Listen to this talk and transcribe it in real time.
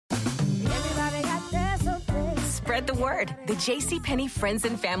spread the word. The JCPenney Friends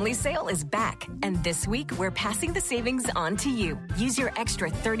and Family Sale is back. And this week, we're passing the savings on to you. Use your extra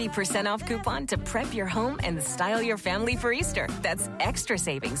 30% off coupon to prep your home and style your family for Easter. That's extra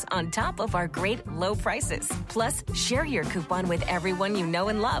savings on top of our great low prices. Plus, share your coupon with everyone you know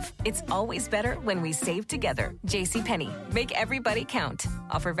and love. It's always better when we save together. JCPenney. Make everybody count.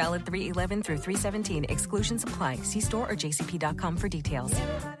 Offer valid 3/11 through 3/17. Exclusions apply. See store or jcp.com for details.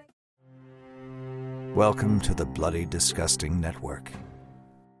 Welcome to the Bloody Disgusting Network.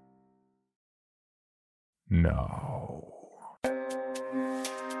 No.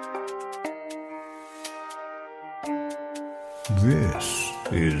 This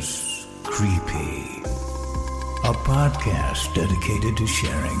is Creepy, a podcast dedicated to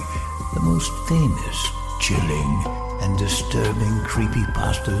sharing the most famous, chilling, and disturbing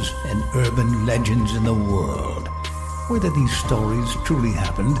creepypastas and urban legends in the world. Whether these stories truly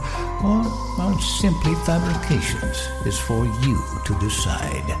happened or are simply fabrications is for you to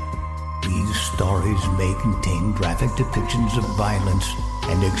decide. These stories may contain graphic depictions of violence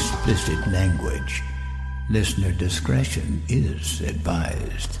and explicit language. Listener discretion is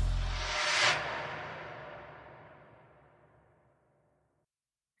advised.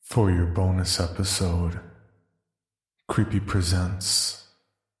 For your bonus episode, Creepy presents,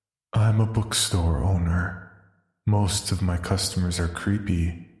 I'm a bookstore owner. Most of my customers are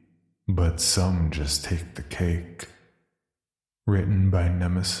creepy, but some just take the cake. Written by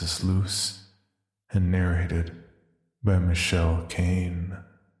Nemesis Luce and narrated by Michelle Kane.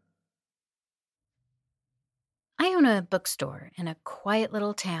 I own a bookstore in a quiet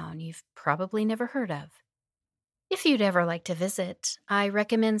little town you've probably never heard of. If you'd ever like to visit, I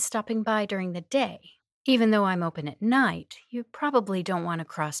recommend stopping by during the day. Even though I'm open at night, you probably don't want to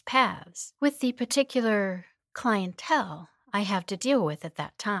cross paths with the particular clientele I have to deal with at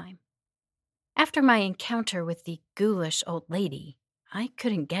that time. After my encounter with the ghoulish old lady, I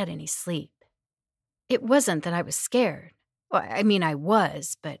couldn't get any sleep. It wasn't that I was scared. Well, I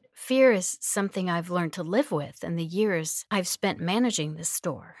was, but fear is something I've learned to live with in the years I've spent managing this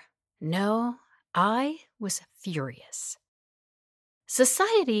store. No, I was furious.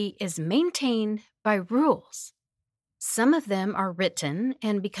 Society is maintained by rules. Some of them are written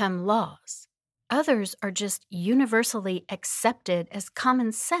and become laws. Others are just universally accepted as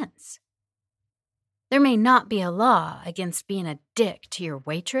common sense. There may not be a law against being a dick to your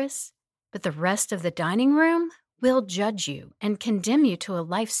waitress, but the rest of the dining room will judge you and condemn you to a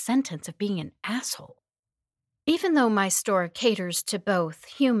life sentence of being an asshole. Even though my store caters to both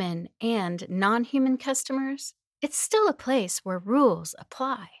human and non-human customers, it's still a place where rules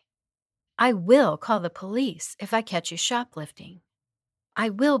apply. I will call the police if I catch you shoplifting. I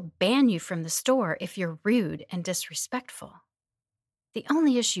will ban you from the store if you're rude and disrespectful. The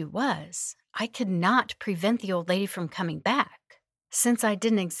only issue was, I could not prevent the old lady from coming back, since I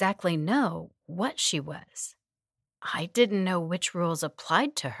didn't exactly know what she was. I didn't know which rules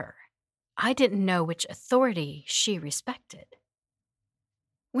applied to her. I didn't know which authority she respected.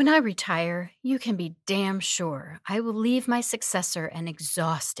 When I retire, you can be damn sure I will leave my successor an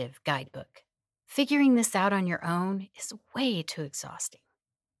exhaustive guidebook. Figuring this out on your own is way too exhausting.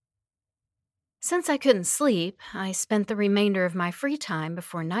 Since I couldn't sleep, I spent the remainder of my free time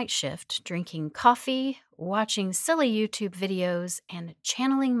before night shift drinking coffee, watching silly YouTube videos, and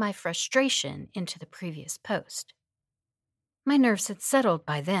channeling my frustration into the previous post. My nerves had settled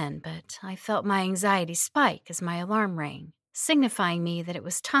by then, but I felt my anxiety spike as my alarm rang, signifying me that it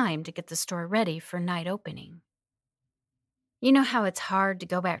was time to get the store ready for night opening. You know how it's hard to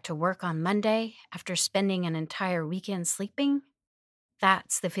go back to work on Monday after spending an entire weekend sleeping?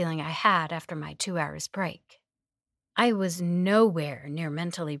 That's the feeling I had after my 2 hours break. I was nowhere near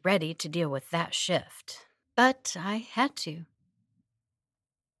mentally ready to deal with that shift, but I had to.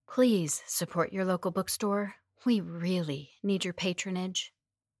 Please support your local bookstore. We really need your patronage.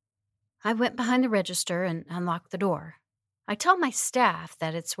 I went behind the register and unlocked the door. I tell my staff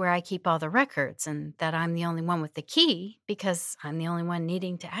that it's where I keep all the records and that I'm the only one with the key because I'm the only one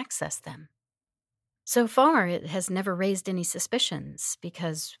needing to access them. So far, it has never raised any suspicions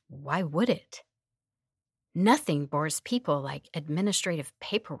because why would it? Nothing bores people like administrative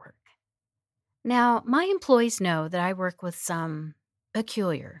paperwork. Now, my employees know that I work with some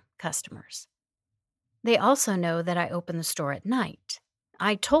peculiar customers. They also know that I open the store at night.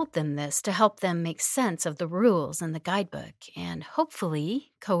 I told them this to help them make sense of the rules in the guidebook and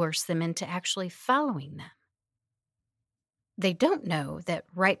hopefully coerce them into actually following them. They don't know that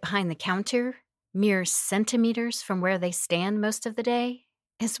right behind the counter, mere centimeters from where they stand most of the day,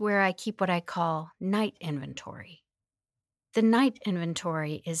 is where I keep what I call night inventory. The night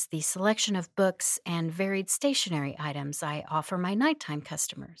inventory is the selection of books and varied stationery items I offer my nighttime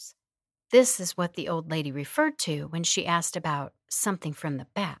customers. This is what the old lady referred to when she asked about something from the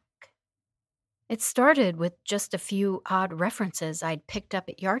back. It started with just a few odd references I'd picked up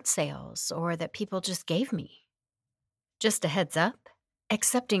at yard sales or that people just gave me. Just a heads up,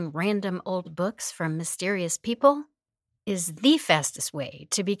 accepting random old books from mysterious people is the fastest way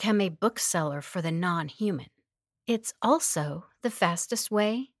to become a bookseller for the non-human. It's also the fastest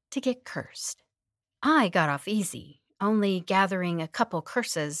way to get cursed. I got off easy, only gathering a couple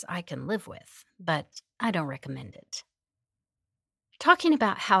curses I can live with, but I don't recommend it. Talking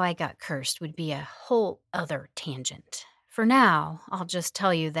about how I got cursed would be a whole other tangent. For now, I'll just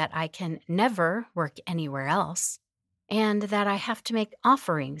tell you that I can never work anywhere else, and that I have to make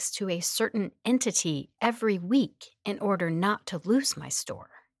offerings to a certain entity every week in order not to lose my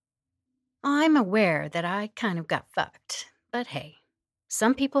store. I'm aware that I kind of got fucked, but hey,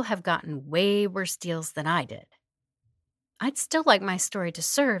 some people have gotten way worse deals than I did. I'd still like my story to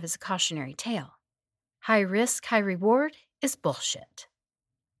serve as a cautionary tale. High risk, high reward is bullshit.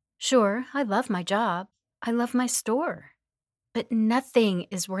 Sure, I love my job. I love my store. But nothing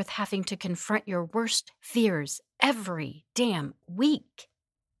is worth having to confront your worst fears every damn week.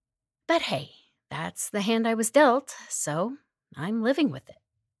 But hey, that's the hand I was dealt, so I'm living with it.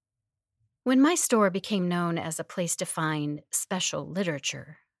 When my store became known as a place to find special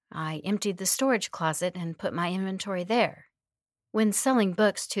literature, I emptied the storage closet and put my inventory there. When selling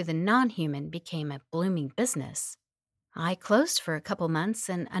books to the non-human became a blooming business, I closed for a couple months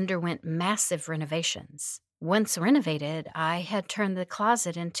and underwent massive renovations. Once renovated, I had turned the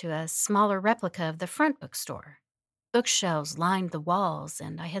closet into a smaller replica of the front bookstore. Bookshelves lined the walls,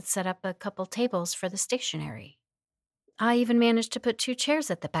 and I had set up a couple tables for the stationery. I even managed to put 2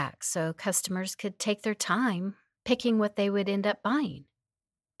 chairs at the back so customers could take their time picking what they would end up buying.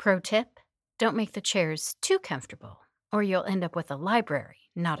 Pro tip, don't make the chairs too comfortable, or you'll end up with a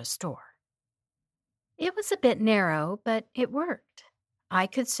library, not a store. It was a bit narrow, but it worked. I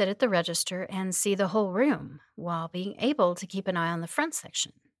could sit at the register and see the whole room while being able to keep an eye on the front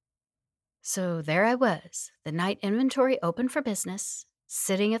section. So there I was, the night inventory open for business,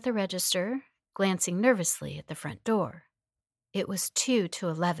 sitting at the register, glancing nervously at the front door. It was 2 to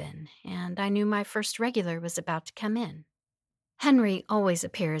 11, and I knew my first regular was about to come in. Henry always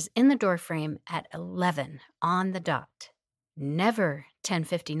appears in the doorframe at 11 on the dot. Never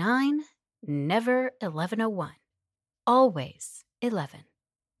 10:59, never 11:01. Always 11.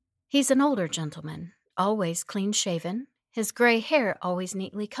 He's an older gentleman, always clean-shaven, his gray hair always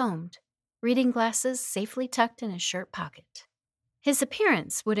neatly combed, reading glasses safely tucked in his shirt pocket. His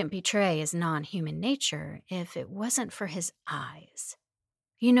appearance wouldn't betray his non-human nature if it wasn't for his eyes.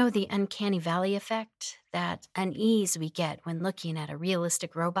 You know the uncanny valley effect, that unease we get when looking at a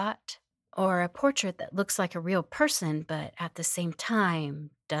realistic robot? Or a portrait that looks like a real person but at the same time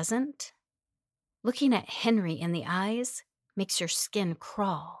doesn't? Looking at Henry in the eyes makes your skin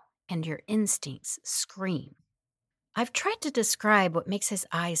crawl and your instincts scream. I've tried to describe what makes his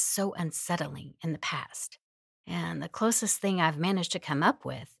eyes so unsettling in the past, and the closest thing I've managed to come up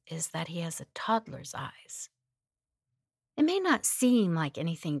with is that he has a toddler's eyes. It may not seem like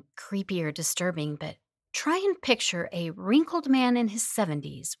anything creepy or disturbing, but try and picture a wrinkled man in his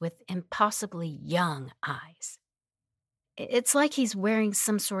 70s with impossibly young eyes. It's like he's wearing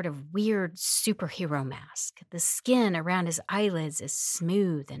some sort of weird superhero mask. The skin around his eyelids is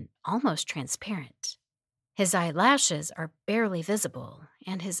smooth and almost transparent. His eyelashes are barely visible,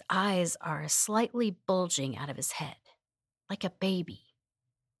 and his eyes are slightly bulging out of his head, like a baby.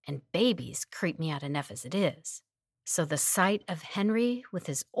 And babies creep me out enough as it is. So the sight of Henry with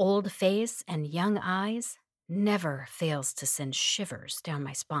his old face and young eyes never fails to send shivers down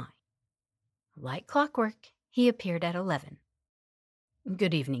my spine. Like clockwork, he appeared at 11.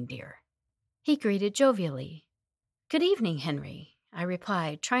 "Good evening, dear," he greeted jovially. "Good evening, Henry," I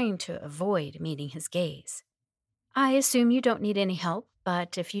replied, trying to avoid meeting his gaze. "I assume you don't need any help,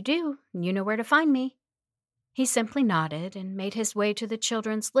 but if you do, you know where to find me." He simply nodded and made his way to the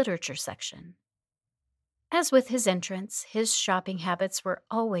children's literature section. As with his entrance, his shopping habits were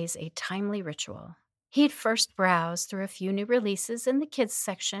always a timely ritual. He'd first browse through a few new releases in the kids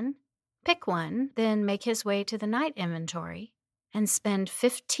section, pick one, then make his way to the night inventory, and spend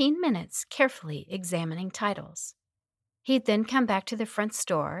 15 minutes carefully examining titles. He'd then come back to the front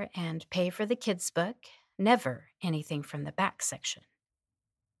store and pay for the kids' book, never anything from the back section.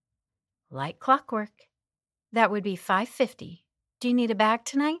 Like clockwork. That would be $5.50. Do you need a bag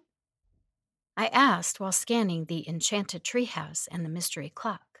tonight? I asked while scanning the enchanted treehouse and the mystery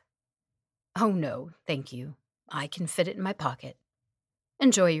clock. "Oh no, thank you. I can fit it in my pocket.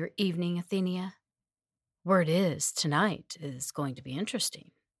 Enjoy your evening, Athenia. Word is, tonight is going to be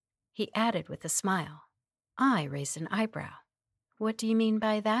interesting, he added with a smile. I raised an eyebrow. What do you mean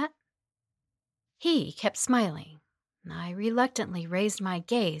by that? He kept smiling. I reluctantly raised my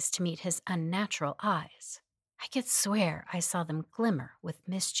gaze to meet his unnatural eyes. I could swear I saw them glimmer with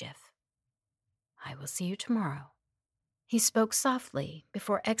mischief. I will see you tomorrow. He spoke softly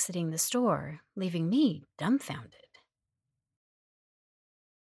before exiting the store, leaving me dumbfounded.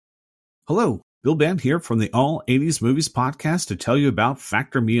 Hello, Bill Band here from the All 80s Movies podcast to tell you about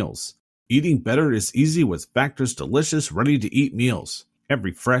Factor Meals. Eating better is easy with Factor's delicious, ready-to-eat meals.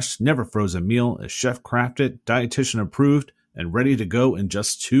 Every fresh, never frozen meal is chef-crafted, dietitian approved, and ready to go in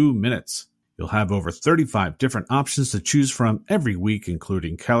just 2 minutes. You'll have over 35 different options to choose from every week,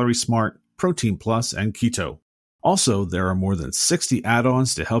 including Calorie Smart, Protein Plus, and Keto. Also, there are more than 60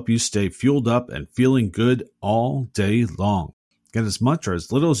 add-ons to help you stay fueled up and feeling good all day long. Get as much or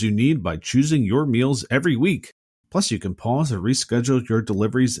as little as you need by choosing your meals every week. Plus, you can pause or reschedule your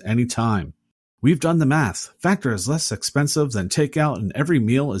deliveries anytime. We've done the math. Factor is less expensive than takeout, and every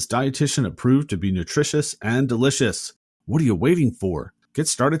meal is dietitian approved to be nutritious and delicious. What are you waiting for? Get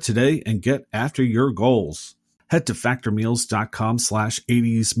started today and get after your goals. Head to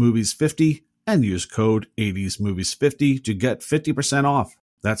factormeals.com/80smovies50 and use code 80smovies50 to get 50% off.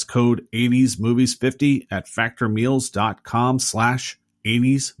 That's code 80smovies50 at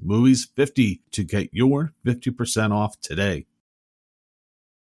factormeals.com/80smovies50 to get your 50% off today.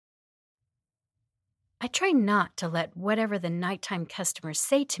 I try not to let whatever the nighttime customers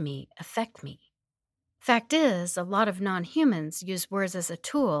say to me affect me. Fact is, a lot of non-humans use words as a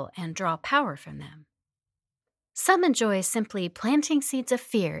tool and draw power from them. Some enjoy simply planting seeds of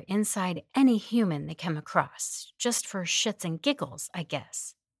fear inside any human they come across, just for shits and giggles, I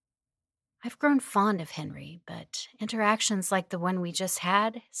guess. I've grown fond of Henry, but interactions like the one we just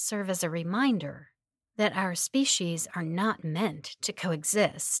had serve as a reminder that our species are not meant to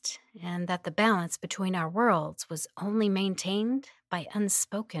coexist, and that the balance between our worlds was only maintained by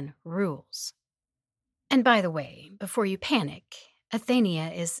unspoken rules. And by the way, before you panic,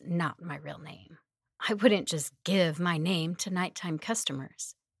 Athenia is not my real name. I wouldn't just give my name to nighttime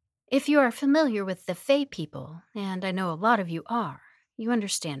customers. If you are familiar with the Fae people, and I know a lot of you are, you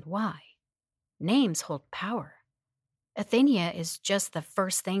understand why. Names hold power. Athenia is just the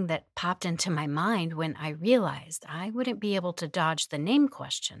first thing that popped into my mind when I realized I wouldn't be able to dodge the name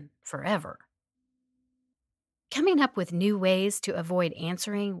question forever. Coming up with new ways to avoid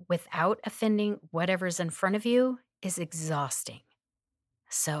answering without offending whatever's in front of you is exhausting.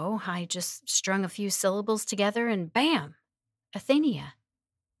 So I just strung a few syllables together and bam, Athenia.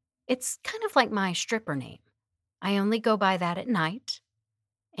 It's kind of like my stripper name. I only go by that at night,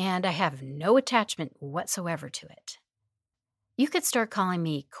 and I have no attachment whatsoever to it. You could start calling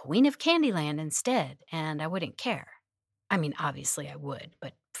me Queen of Candyland instead, and I wouldn't care. I mean, obviously I would,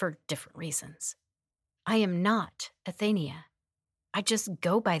 but for different reasons. I am not Athenia. I just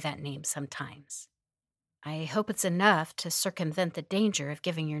go by that name sometimes. I hope it's enough to circumvent the danger of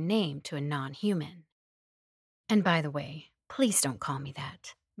giving your name to a non-human. And by the way, please don't call me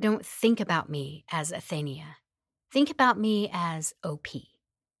that. Don't think about me as Athenia. Think about me as OP.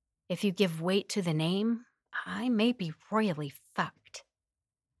 If you give weight to the name, I may be royally fucked.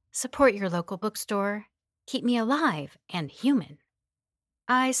 Support your local bookstore. Keep me alive and human.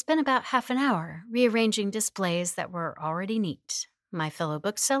 I spent about half an hour rearranging displays that were already neat. My fellow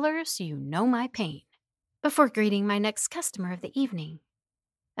booksellers, you know my pain. Before greeting my next customer of the evening.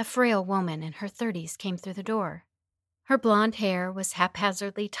 A frail woman in her 30s came through the door. Her blonde hair was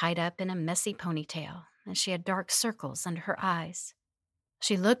haphazardly tied up in a messy ponytail, and she had dark circles under her eyes.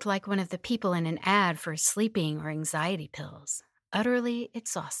 She looked like one of the people in an ad for sleeping or anxiety pills, utterly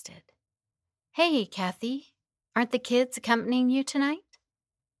exhausted. Hey, Kathy, aren't the kids accompanying you tonight?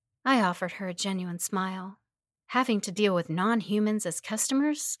 I offered her a genuine smile. Having to deal with non-humans as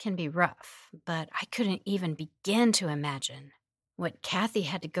customers can be rough, but I couldn't even begin to imagine what Kathy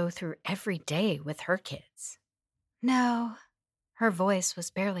had to go through every day with her kids. No, her voice was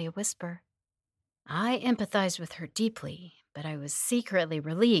barely a whisper. I empathized with her deeply, but I was secretly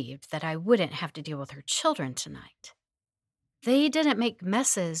relieved that I wouldn't have to deal with her children tonight. They didn't make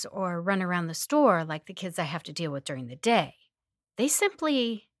messes or run around the store like the kids I have to deal with during the day. They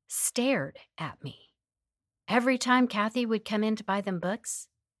simply stared at me. Every time Kathy would come in to buy them books,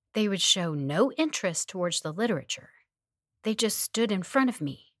 they would show no interest towards the literature. They just stood in front of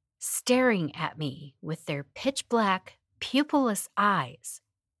me, staring at me with their pitch-black, pupilless eyes,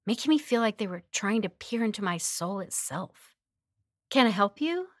 making me feel like they were trying to peer into my soul itself. Can I help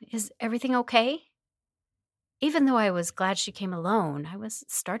you? Is everything okay? Even though I was glad she came alone, I was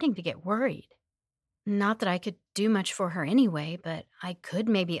starting to get worried. Not that I could do much for her anyway, but I could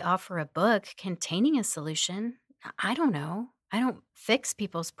maybe offer a book containing a solution. I don't know. I don't fix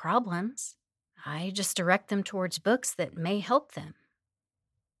people's problems. I just direct them towards books that may help them.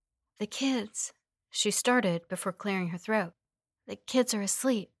 The kids, she started before clearing her throat. The kids are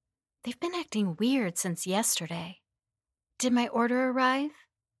asleep. They've been acting weird since yesterday. Did my order arrive?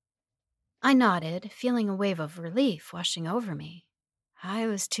 I nodded, feeling a wave of relief washing over me. I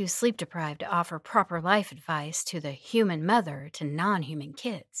was too sleep-deprived to offer proper life advice to the human mother to non-human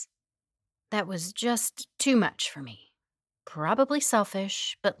kids. That was just too much for me. Probably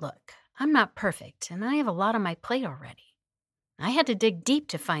selfish, but look, I'm not perfect, and I have a lot on my plate already. I had to dig deep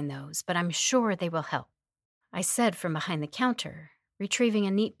to find those, but I'm sure they will help. I said from behind the counter, retrieving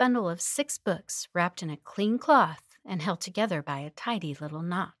a neat bundle of 6 books wrapped in a clean cloth and held together by a tidy little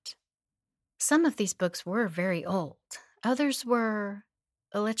knot. Some of these books were very old. Others were,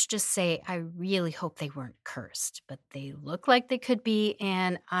 let's just say, I really hope they weren't cursed, but they look like they could be,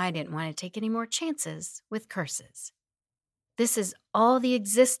 and I didn't want to take any more chances with curses. This is all the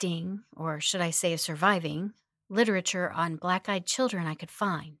existing, or should I say surviving, literature on black-eyed children I could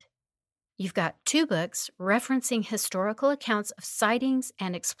find. You've got 2 books referencing historical accounts of sightings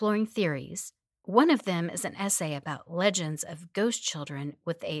and exploring theories. One of them is an essay about legends of ghost children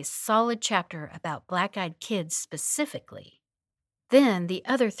with a solid chapter about black-eyed kids specifically. Then the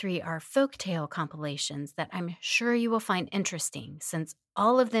other 3 are folktale compilations that I'm sure you will find interesting, since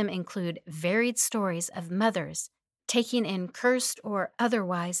all of them include varied stories of mothers taking in cursed or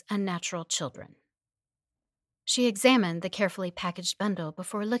otherwise unnatural children. She examined the carefully packaged bundle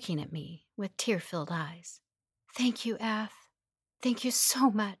before looking at me with tear-filled eyes. Thank you, Ath. Thank you so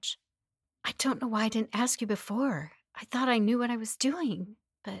much. I don't know why I didn't ask you before. I thought I knew what I was doing,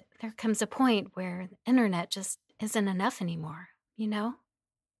 but there comes a point where the internet just isn't enough anymore, you know?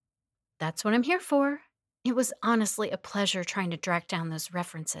 That's what I'm here for. It was honestly a pleasure trying to track down those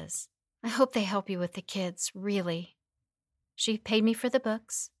references. I hope they help you with the kids, really. She paid me for the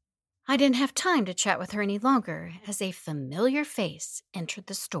books. I didn't have time to chat with her any longer as a familiar face entered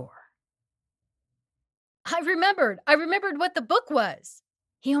the store. I remembered what the book was.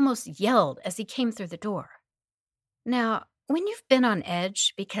 He almost yelled as he came through the door. Now, when you've been on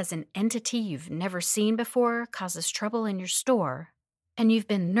edge because an entity you've never seen before causes trouble in your store, and you've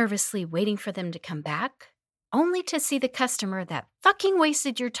been nervously waiting for them to come back, only to see the customer that fucking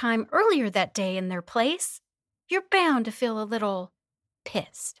wasted your time earlier that day in their place, you're bound to feel a little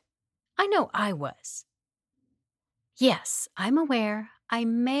pissed. I know I was. Yes, I'm aware I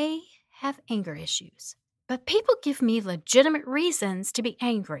may have anger issues, but people give me legitimate reasons to be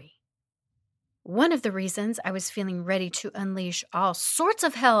angry. One of the reasons I was feeling ready to unleash all sorts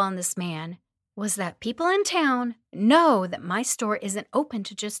of hell on this man was that people in town know that my store isn't open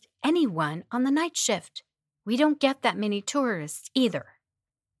to just anyone on the night shift. We don't get that many tourists either.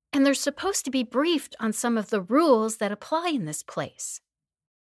 And they're supposed to be briefed on some of the rules that apply in this place.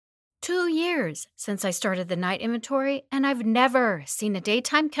 2 years since I started the night inventory, and I've never seen a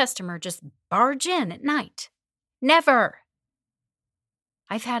daytime customer just barge in at night. Never.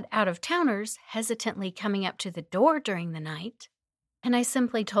 I've had out-of-towners hesitantly coming up to the door during the night, and I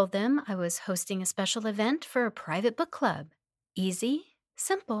simply told them I was hosting a special event for a private book club. Easy,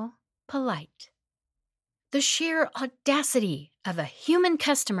 simple, polite. The sheer audacity of a human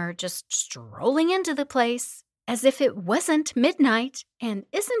customer just strolling into the place as if it wasn't midnight, and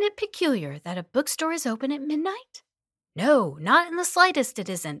isn't it peculiar that a bookstore is open at midnight? No, not in the slightest it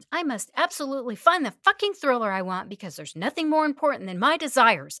isn't. I must absolutely find the fucking thriller I want because there's nothing more important than my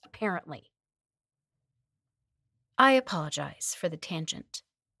desires, apparently. I apologize for the tangent,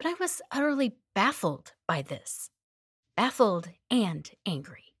 but I was utterly baffled by this. Baffled and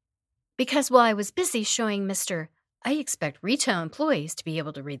angry. Because while I was busy showing Mr. I expect retail employees to be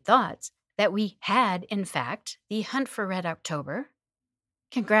able to read thoughts, that we had, in fact, the Hunt for Red October.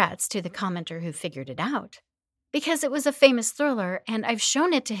 Congrats to the commenter who figured it out. Because it was a famous thriller, and I've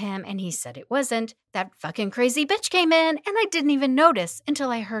shown it to him, and he said it wasn't. That fucking crazy bitch came in, and I didn't even notice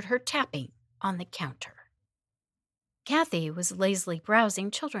until I heard her tapping on the counter. Kathy was lazily browsing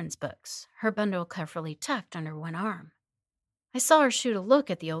children's books, her bundle carefully tucked under one arm. I saw her shoot a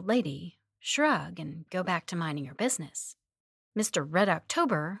look at the old lady, shrug, and go back to minding her business. Mr. Red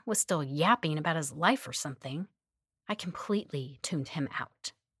October was still yapping about his life or something. I completely tuned him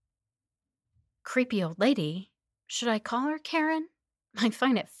out. Creepy old lady, should I call her Karen? I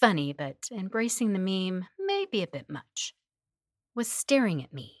find it funny, but embracing the meme may be a bit much. Was staring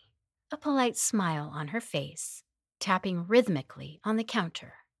at me, a polite smile on her face, tapping rhythmically on the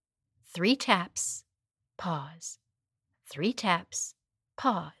counter. 3 taps, pause. 3 taps,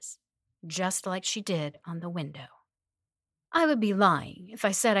 pause, just like she did on the window. I would be lying if I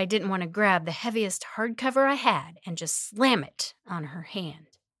said I didn't want to grab the heaviest hardcover I had and just slam it on her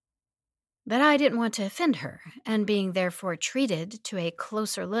hand. But I didn't want to offend her, and being therefore treated to a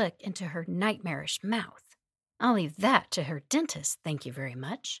closer look into her nightmarish mouth. I'll leave that to her dentist, thank you very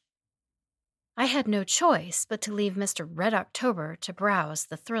much. I had no choice but to leave Mr. Red October to browse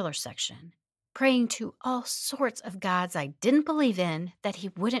the thriller section, praying to all sorts of gods I didn't believe in that he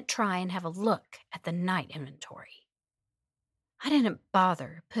wouldn't try and have a look at the night inventory. I didn't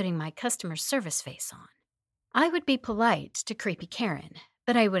bother putting my customer service face on. I would be polite to creepy Karen,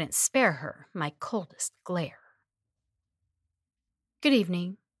 but I wouldn't spare her my coldest glare. "Good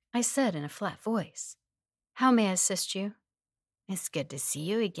evening," I said in a flat voice. "How may I assist you?" "It's good to see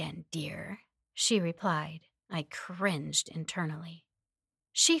you again, dear," she replied. I cringed internally.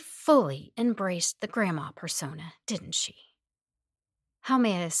 She fully embraced the grandma persona, didn't she? "How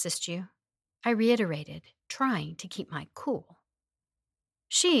may I assist you?" I reiterated, trying to keep my cool.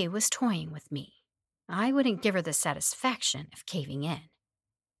 She was toying with me. I wouldn't give her the satisfaction of caving in.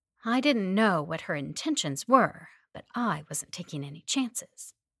 I didn't know what her intentions were, but I wasn't taking any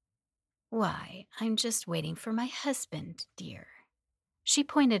chances. "Why, I'm just waiting for my husband, dear." She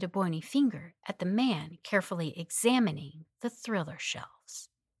pointed a bony finger at the man carefully examining the thriller shelves.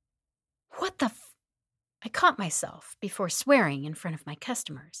 What the I caught myself before swearing in front of my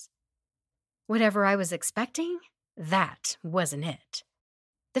customers. Whatever I was expecting, that wasn't it.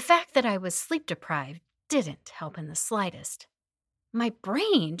 The fact that I was sleep-deprived didn't help in the slightest. My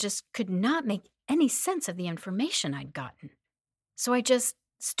brain just could not make any sense of the information I'd gotten. So I just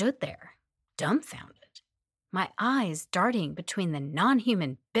stood there, dumbfounded, my eyes darting between the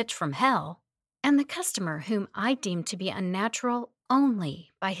non-human bitch from hell and the customer whom I deemed to be unnatural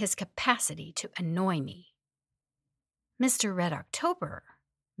only by his capacity to annoy me. Mr. Red October,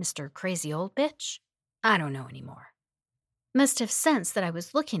 Mr. Crazy Old Bitch, I don't know anymore, must have sensed that I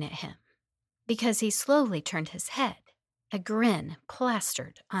was looking at him, because he slowly turned his head, a grin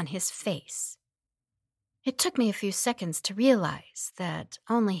plastered on his face. It took me a few seconds to realize that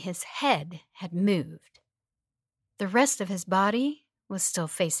only his head had moved. The rest of his body was still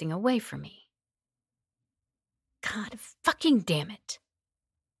facing away from me. God fucking damn it.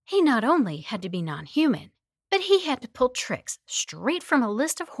 He not only had to be non-human, but he had to pull tricks straight from a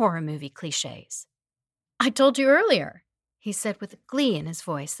list of horror movie cliches. "I told you earlier," he said with a glee in his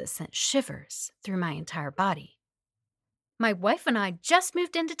voice that sent shivers through my entire body. "My wife and I just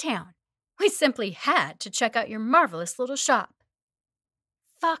moved into town. We simply had to check out your marvelous little shop."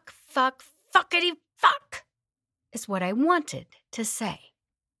 Fuckity fuck, is what I wanted to say,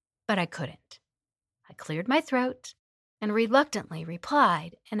 but I couldn't. I cleared my throat and reluctantly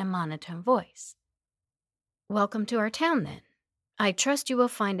replied in a monotone voice. "Welcome to our town, then. I trust you will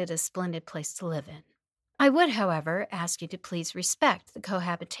find it a splendid place to live in. I would, however, ask you to please respect the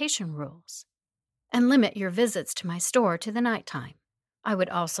cohabitation rules and limit your visits to my store to the nighttime. I would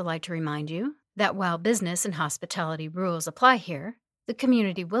also like to remind you that while business and hospitality rules apply here, the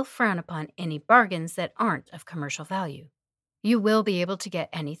community will frown upon any bargains that aren't of commercial value. You will be able to get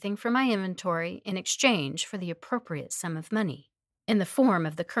anything from my inventory in exchange for the appropriate sum of money, in the form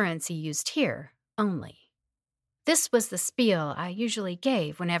of the currency used here only." This was the spiel I usually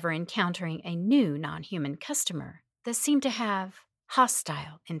gave whenever encountering a new non-human customer that seemed to have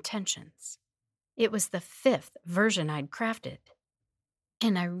hostile intentions. It was the 5th version I'd crafted,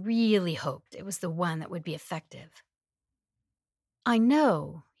 and I really hoped it was the one that would be effective. "I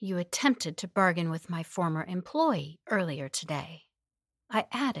know you attempted to bargain with my former employee earlier today," I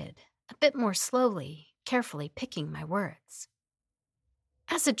added, a bit more slowly, carefully picking my words.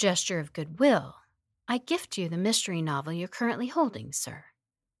 "As a gesture of goodwill, I gift you the mystery novel you're currently holding, sir.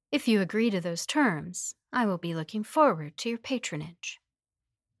 If you agree to those terms, I will be looking forward to your patronage."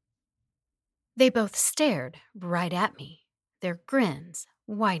 They both stared right at me, their grins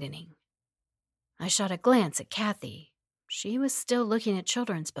widening. I shot a glance at Kathy. She was still looking at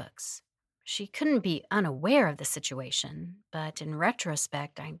children's books. She couldn't be unaware of the situation, but in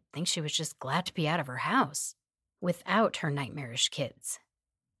retrospect, I think she was just glad to be out of her house, without her nightmarish kids.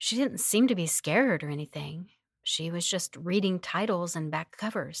 She didn't seem to be scared or anything. She was just reading titles and back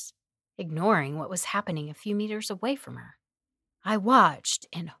covers, ignoring what was happening a few meters away from her. I watched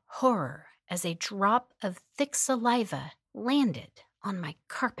in horror as a drop of thick saliva landed on my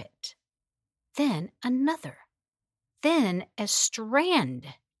carpet. Then another. Then a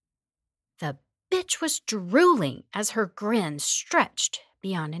strand. The bitch was drooling as her grin stretched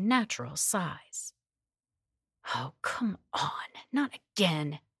beyond a natural size. "Oh, come on, not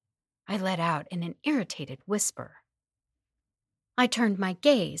again." I let out in an irritated whisper. I turned my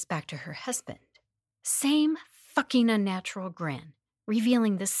gaze back to her husband. Same fucking unnatural grin,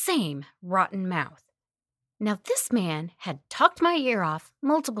 revealing the same rotten mouth. Now this man had talked my ear off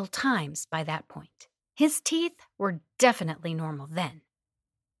multiple times by that point. His teeth were definitely normal then.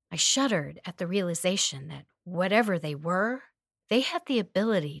 I shuddered at the realization that whatever they were, they had the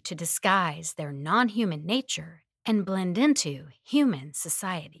ability to disguise their non-human nature and blend into human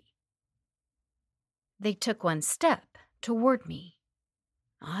society. They took one step toward me.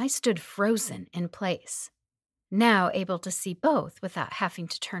 I stood frozen in place, now able to see both without having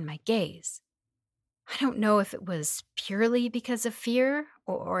to turn my gaze. I don't know if it was purely because of fear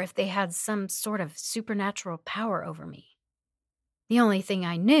or if they had some sort of supernatural power over me. The only thing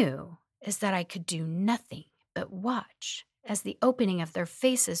I knew is that I could do nothing but watch as the opening of their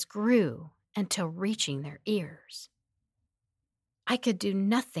faces grew until reaching their ears. I could do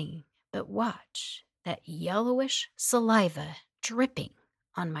nothing but watch that yellowish saliva dripping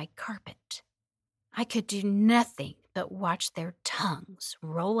on my carpet. I could do nothing but watch their tongues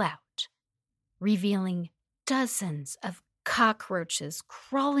roll out, revealing dozens of cockroaches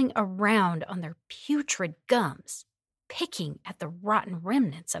crawling around on their putrid gums, picking at the rotten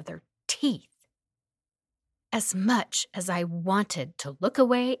remnants of their teeth. As much as I wanted to look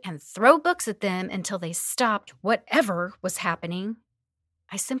away and throw books at them until they stopped whatever was happening,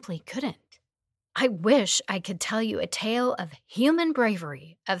 I simply couldn't. I wish I could tell you a tale of human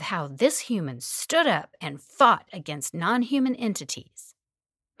bravery, of how this human stood up and fought against non-human entities.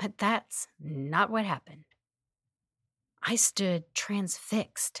 But that's not what happened. I stood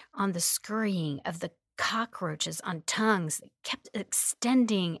transfixed on the scurrying of the cockroaches on tongues that kept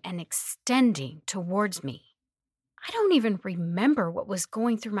extending and extending towards me. I don't even remember what was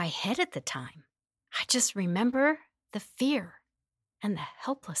going through my head at the time. I just remember the fear and the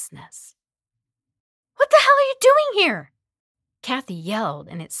helplessness. "What the hell are you doing here?" Kathy yelled,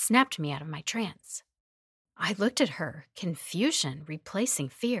 and it snapped me out of my trance. I looked at her, confusion replacing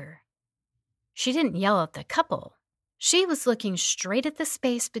fear. She didn't yell at the couple. She was looking straight at the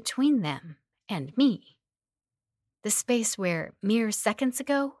space between them and me. The space where, mere seconds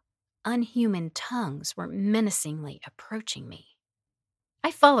ago, unhuman tongues were menacingly approaching me.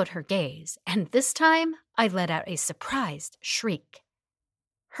 I followed her gaze, and this time I let out a surprised shriek.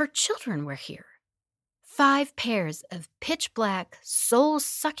 Her children were here. 5 pairs of pitch-black,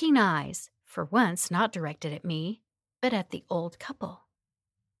 soul-sucking eyes, for once not directed at me, but at the old couple.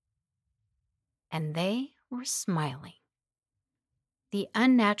 And they were smiling. The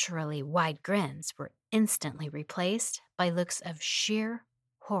unnaturally wide grins were instantly replaced by looks of sheer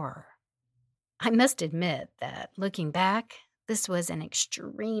horror. I must admit that, looking back, this was an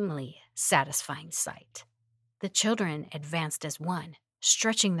extremely satisfying sight. The children advanced as one,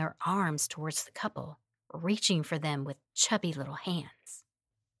 stretching their arms towards the couple, reaching for them with chubby little hands.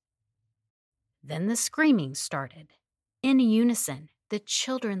 Then the screaming started. In unison, the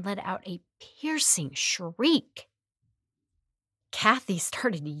children let out a piercing shriek. Kathy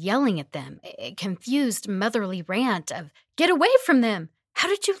started yelling at them, a confused motherly rant of, "Get away from them! How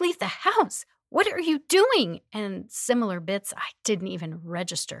did you leave the house? What are you doing?" and similar bits I didn't even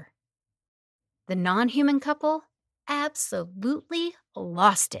register. The non-human couple absolutely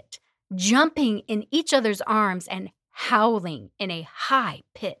lost it, jumping in each other's arms and howling in a high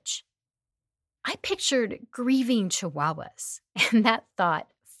pitch. I pictured grieving chihuahuas, and that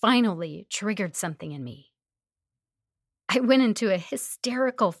thought finally triggered something in me. I went into a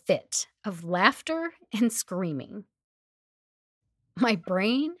hysterical fit of laughter and screaming. My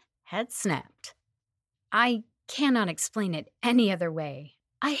brain had snapped. I cannot explain it any other way.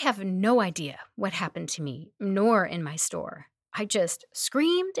 I have no idea what happened to me, nor in my store. I just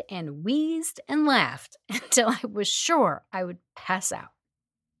screamed and wheezed and laughed until I was sure I would pass out.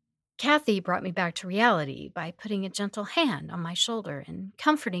 Kathy brought me back to reality by putting a gentle hand on my shoulder and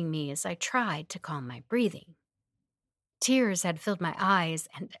comforting me as I tried to calm my breathing. Tears had filled my eyes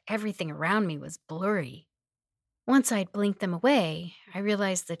and everything around me was blurry. Once I'd blinked them away, I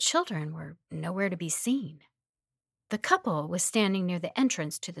realized the children were nowhere to be seen. The couple was standing near the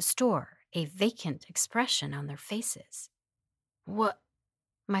entrance to the store, a vacant expression on their faces. What?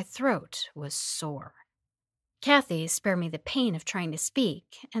 My throat was sore. Kathy spared me the pain of trying to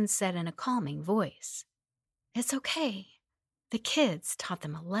speak and said in a calming voice, "It's okay. The kids taught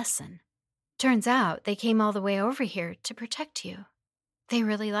them a lesson. Turns out they came all the way over here to protect you. They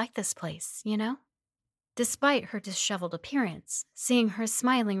really like this place, you know?" Despite her disheveled appearance, seeing her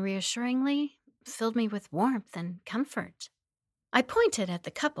smiling reassuringly filled me with warmth and comfort. I pointed at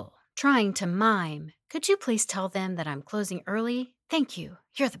the couple, trying to mime, "Could you please tell them that I'm closing early? Thank you.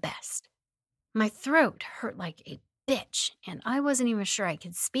 You're the best. My throat hurt like a bitch, and I wasn't even sure I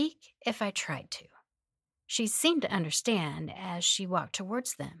could speak if I tried to. She seemed to understand as she walked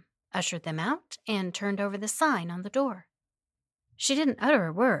towards them, ushered them out, and turned over the sign on the door. She didn't utter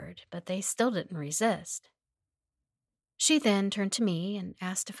a word, but they still didn't resist. She then turned to me and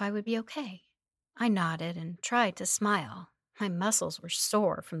asked if I would be okay. I nodded and tried to smile. My muscles were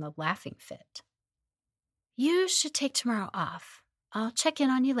sore from the laughing fit. You should take tomorrow off. I'll check in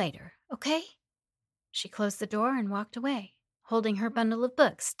on you later, okay? She closed the door and walked away, holding her bundle of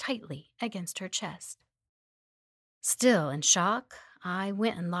books tightly against her chest. Still in shock, I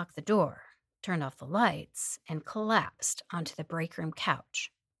went and locked the door, turned off the lights, and collapsed onto the break room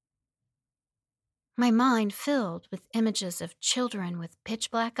couch. My mind filled with images of children with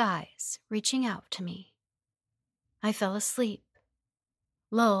pitch black eyes reaching out to me. I fell asleep,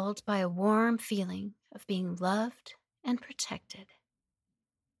 lulled by a warm feeling of being loved and protected.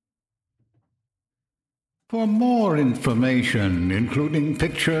 For more information, including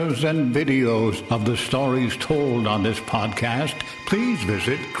pictures and videos of the stories told on this podcast, please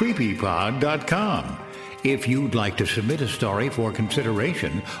visit creepypod.com. If you'd like to submit a story for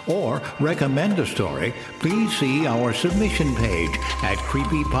consideration or recommend a story, please see our submission page at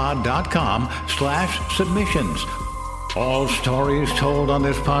creepypod.com/submissions. All stories told on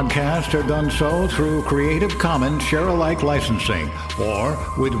this podcast are done so through Creative Commons Share-alike licensing or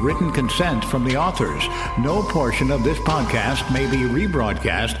with written consent from the authors. No portion of this podcast may be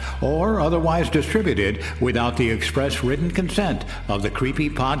rebroadcast or otherwise distributed without the express written consent of the Creepy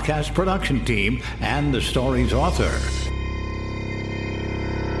Podcast production team and the story's author.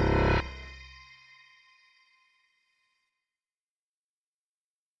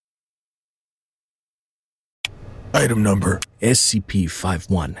 Item number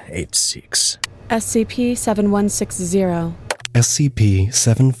SCP-5186. SCP-7160.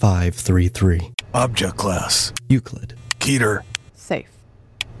 SCP-7533. Object Class Euclid. Keter. Safe.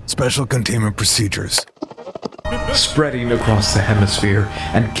 Special Containment Procedures. Spreading across the hemisphere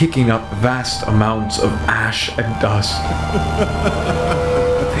and kicking up vast amounts of ash and dust.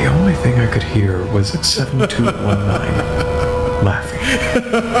 The only thing I could hear was 7219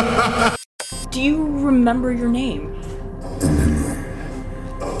 laughing. Do you remember your name?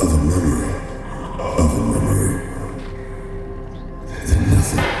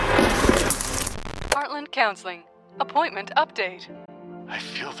 Heartland Counseling. Appointment update. I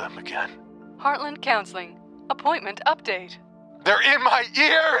feel them again. Heartland Counseling. Appointment update. They're in my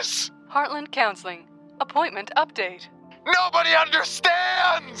ears! Heartland Counseling. Appointment update. Nobody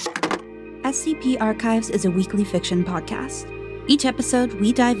understands! SCP Archives is a weekly fiction podcast. Each episode,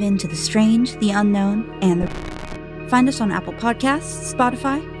 we dive into the strange, the unknown, and the... Find us on Apple Podcasts,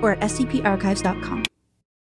 Spotify, or at scparchives.com.